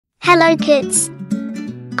Hello kids.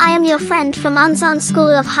 I am your friend from Anzan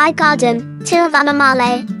School of High Garden,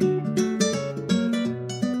 Tiruvannamalai.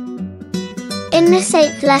 In this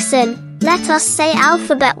 8th lesson, let us say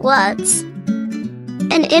alphabet words.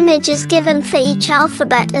 An image is given for each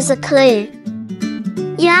alphabet as a clue.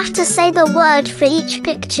 You have to say the word for each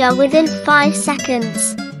picture within 5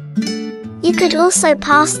 seconds. You could also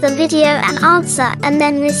pause the video and answer and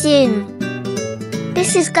then resume.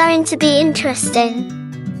 This is going to be interesting.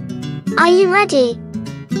 Are you ready?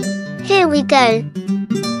 Here we go.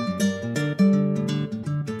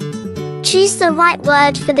 Choose the right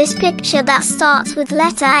word for this picture that starts with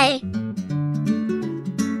letter A.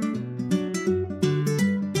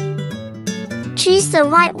 Choose the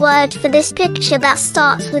right word for this picture that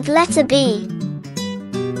starts with letter B.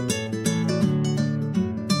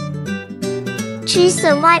 Choose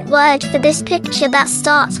the right word for this picture that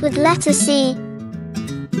starts with letter C.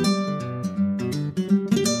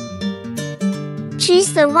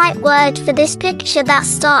 Choose the right word for this picture that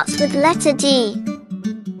starts with letter D.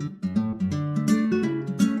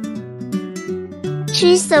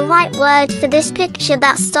 Choose the right word for this picture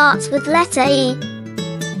that starts with letter E.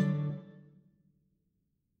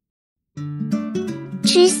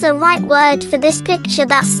 Choose the right word for this picture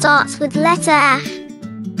that starts with letter F.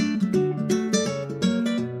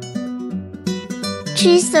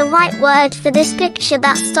 Choose the right word for this picture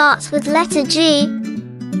that starts with letter G.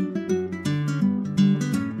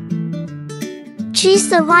 Choose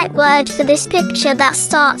the right word for this picture that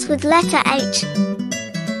starts with letter H.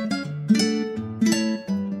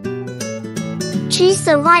 Choose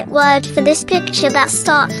the right word for this picture that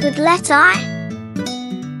starts with letter I.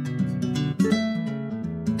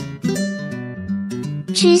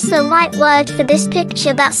 Choose the right word for this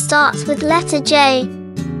picture that starts with letter J.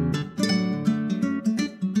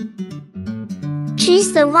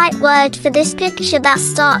 Choose the right word for this picture that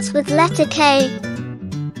starts with letter K.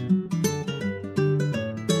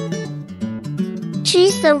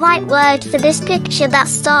 Choose the right word for this picture that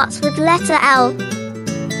starts with letter L.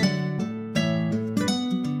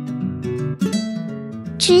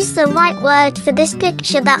 Choose the right word for this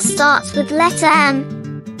picture that starts with letter M.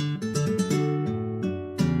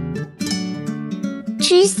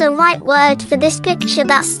 Choose the right word for this picture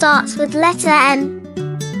that starts with letter N.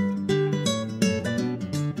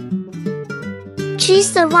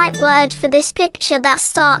 Choose the right word for this picture that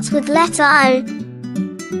starts with letter O.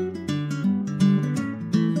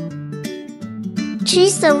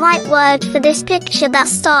 Choose the right word for this picture that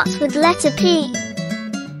starts with letter P.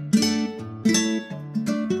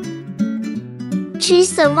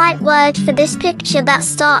 Choose the right word for this picture that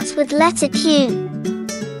starts with letter Q.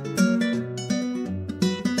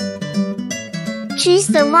 Choose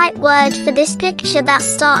the right word for this picture that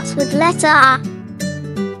starts with letter R.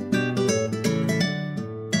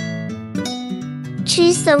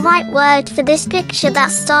 Choose the right word for this picture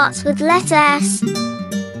that starts with letter S.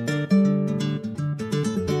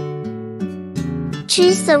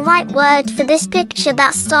 Choose the right word for this picture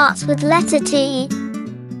that starts with letter T.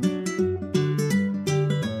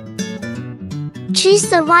 Choose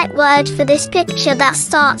the right word for this picture that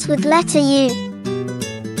starts with letter U.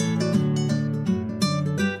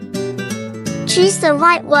 Choose the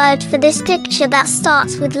right word for this picture that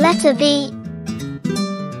starts with letter V.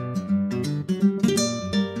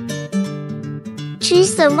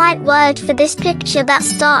 Choose the right word for this picture that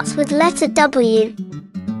starts with letter W.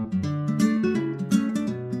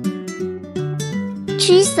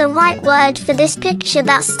 Choose the right word for this picture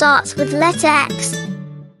that starts with letter X.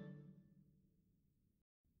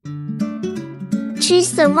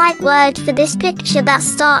 Choose the right word for this picture that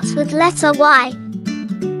starts with letter Y.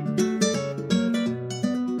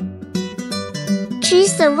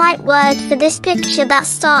 Choose the right word for this picture that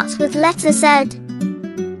starts with letter Z.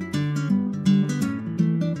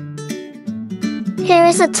 Here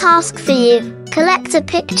is a task for you. Collect a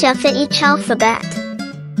picture for each alphabet.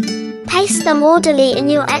 Paste them orderly in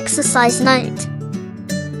your exercise note.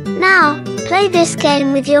 Now, play this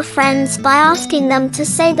game with your friends by asking them to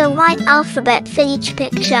say the right alphabet for each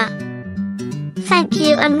picture. Thank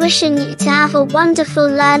you and wishing you to have a wonderful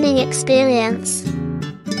learning experience.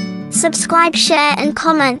 Subscribe, share and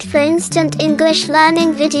comment for instant English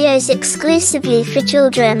learning videos exclusively for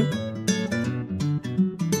children.